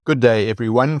Good day,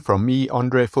 everyone. From me,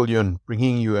 Andre Viljoen,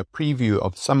 bringing you a preview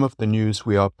of some of the news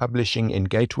we are publishing in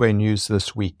Gateway News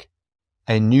this week.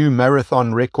 A new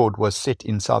marathon record was set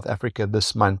in South Africa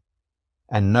this month.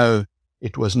 And no,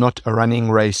 it was not a running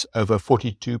race over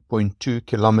 42.2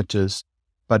 kilometers,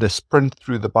 but a sprint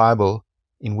through the Bible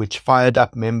in which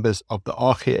fired-up members of the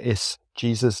AGS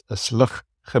Jesus is Lig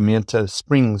Gemeente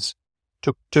Springs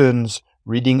took turns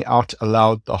reading out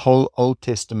aloud the whole Old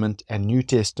Testament and New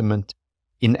Testament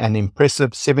in an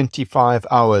impressive 75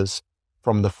 hours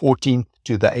from the 14th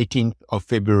to the 18th of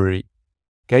February.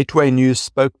 Gateway News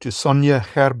spoke to Sonja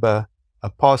Gerber, a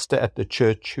pastor at the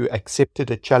church who accepted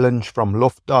a challenge from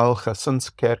Lofdal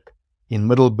Gesinskerk in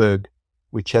Middelburg,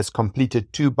 which has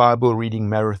completed 2 Bible reading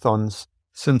marathons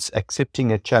since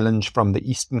accepting a challenge from the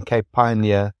Eastern Cape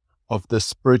pioneer of this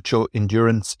spiritual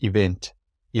endurance event,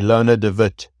 Ilona de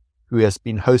Wit, who has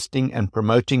been hosting and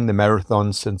promoting the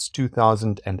marathon since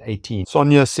 2018.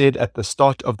 Sonja said at the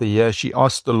start of the year she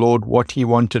asked the Lord what he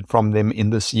wanted from them in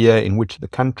this year in which the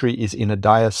country is in a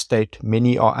dire state,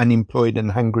 many are unemployed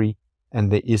and hungry, and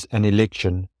there is an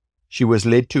election. She was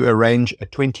led to arrange a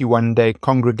 21-day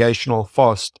congregational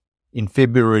fast in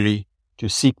February to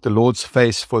seek the Lord's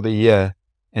face for the year,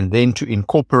 and then to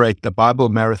incorporate the Bible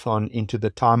marathon into the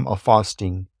time of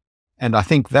fasting. And I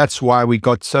think that's why we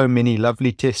got so many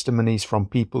lovely testimonies from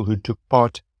people who took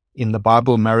part in the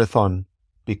Bible marathon,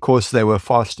 because they were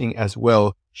fasting as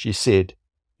well, she said.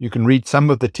 You can read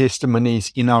some of the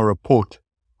testimonies in our report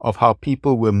of how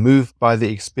people were moved by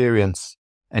the experience,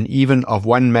 and even of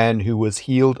one man who was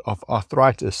healed of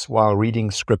arthritis while reading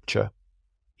scripture.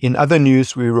 In other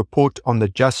news, we report on the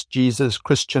Just Jesus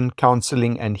Christian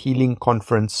Counseling and Healing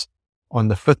Conference on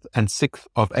the 5th and 6th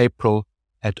of April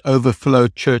at Overflow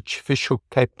Church, Fishhoek,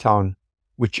 Cape Town,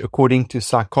 which, according to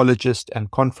psychologist and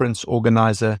conference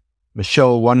organizer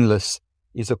Michelle Wanless,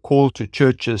 is a call to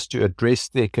churches to address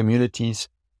their community's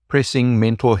pressing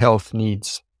mental health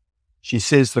needs. She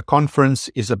says the conference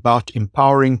is about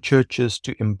empowering churches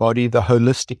to embody the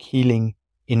holistic healing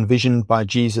envisioned by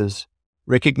Jesus,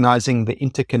 recognizing the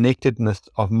interconnectedness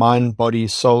of mind, body,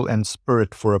 soul, and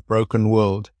spirit for a broken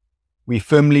world. We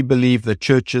firmly believe that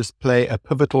churches play a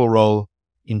pivotal role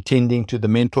in tending to the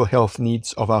mental health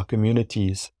needs of our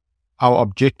communities. Our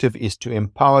objective is to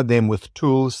empower them with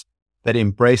tools that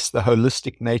embrace the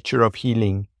holistic nature of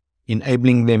healing,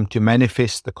 enabling them to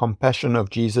manifest the compassion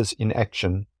of Jesus in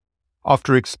action.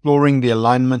 After exploring the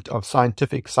alignment of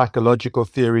scientific psychological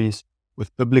theories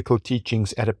with biblical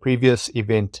teachings at a previous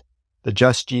event, the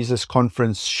Just Jesus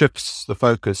Conference shifts the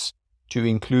focus to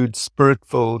include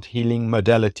spirit-filled healing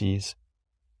modalities.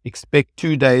 Expect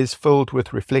 2 days filled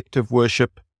with reflective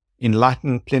worship,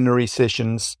 enlightened plenary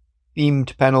sessions,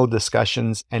 themed panel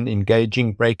discussions, and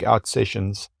engaging breakout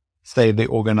sessions, say the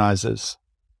organizers.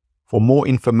 For more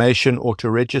information or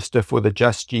to register for the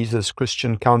Just Jesus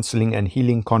Christian Counseling and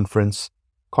Healing Conference,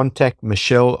 contact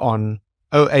Michelle on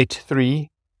 083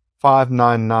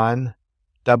 599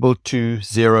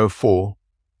 2204.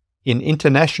 In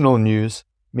international news,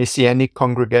 Messianic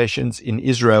congregations in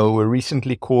Israel were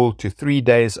recently called to 3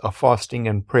 days of fasting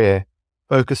and prayer,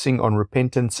 focusing on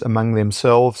repentance among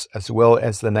themselves as well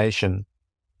as the nation.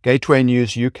 Gateway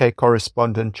News UK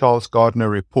correspondent Charles Gardner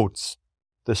reports,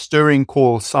 the stirring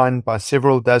call signed by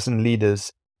several dozen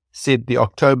leaders said the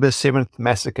October 7th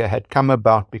massacre had come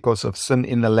about because of sin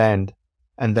in the land,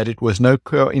 and that it was no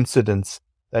coincidence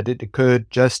that it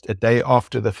occurred just a day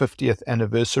after the 50th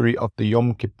anniversary of the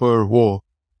Yom Kippur War,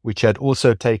 which had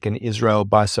also taken Israel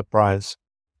by surprise.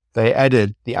 They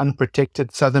added, the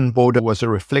unprotected southern border was a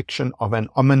reflection of an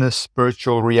ominous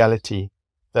spiritual reality,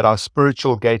 that our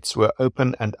spiritual gates were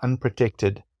open and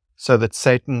unprotected, so that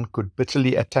Satan could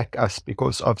bitterly attack us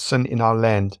because of sin in our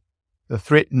land. The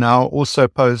threat now also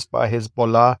posed by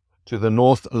Hezbollah to the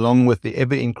north, along with the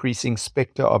ever-increasing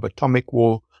specter of atomic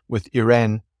war with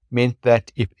Iran, meant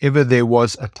that if ever there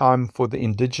was a time for the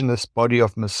indigenous body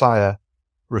of Messiah,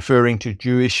 referring to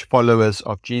Jewish followers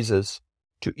of Jesus,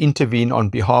 to intervene on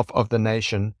behalf of the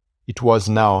nation, it was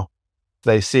now.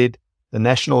 They said the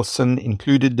national sin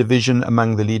included division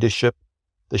among the leadership,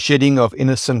 the shedding of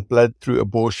innocent blood through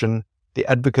abortion, the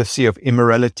advocacy of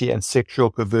immorality and sexual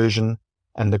perversion,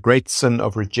 and the great sin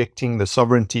of rejecting the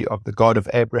sovereignty of the God of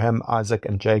Abraham, Isaac,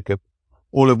 and Jacob,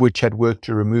 all of which had worked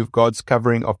to remove God's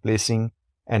covering of blessing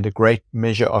and a great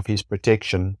measure of his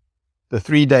protection. The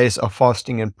 3 days of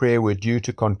fasting and prayer were due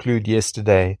to conclude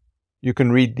yesterday. You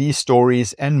can read these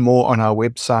stories and more on our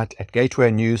website at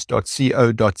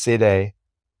gatewaynews.co.za,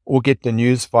 or get the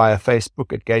news via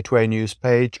Facebook at Gateway News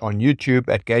page, on YouTube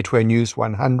at Gateway News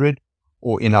 100,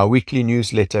 or in our weekly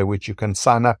newsletter, which you can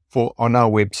sign up for on our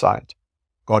website.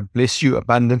 God bless you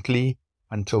abundantly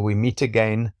until we meet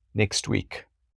again next week.